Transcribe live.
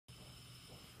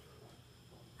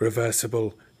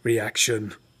reversible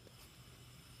reaction.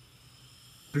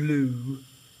 Blue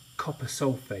copper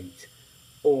sulfate.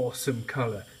 Awesome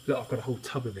colour. Look, I've got a whole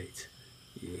tub of it.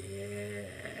 Yeah.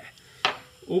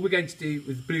 All we're going to do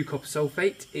with blue copper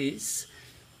sulfate is,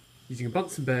 using a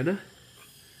Bunsen burner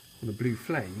on a blue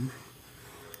flame,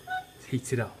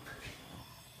 heat it up.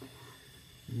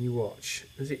 And you watch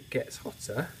as it gets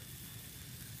hotter.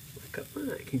 Look at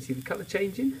that. Can you see the colour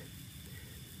changing?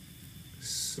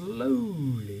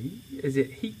 Slowly, as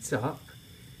it heats up,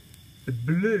 the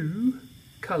blue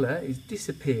colour is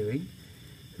disappearing,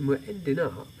 and we're ending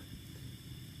up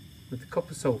with the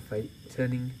copper sulfate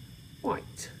turning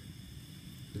white.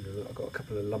 I've got a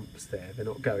couple of lumps there, they're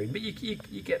not going, but you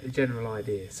get the general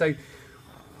idea. So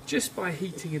just by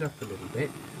heating it up a little bit,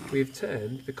 we have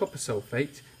turned the copper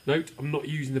sulfate. Note, I'm not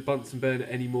using the Bunsen burner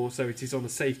anymore, so it is on a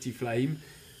safety flame.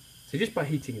 So just by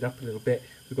heating it up a little bit,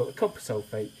 we've got the copper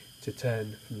sulfate to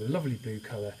turn from the lovely blue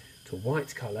colour to a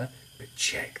white colour. But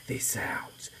check this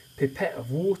out. Pipette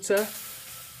of water.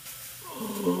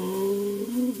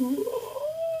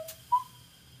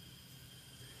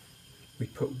 We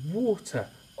put water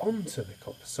onto the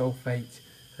copper sulfate,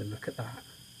 and look at that.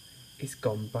 It's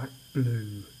gone back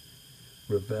blue.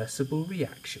 Reversible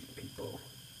reaction, people.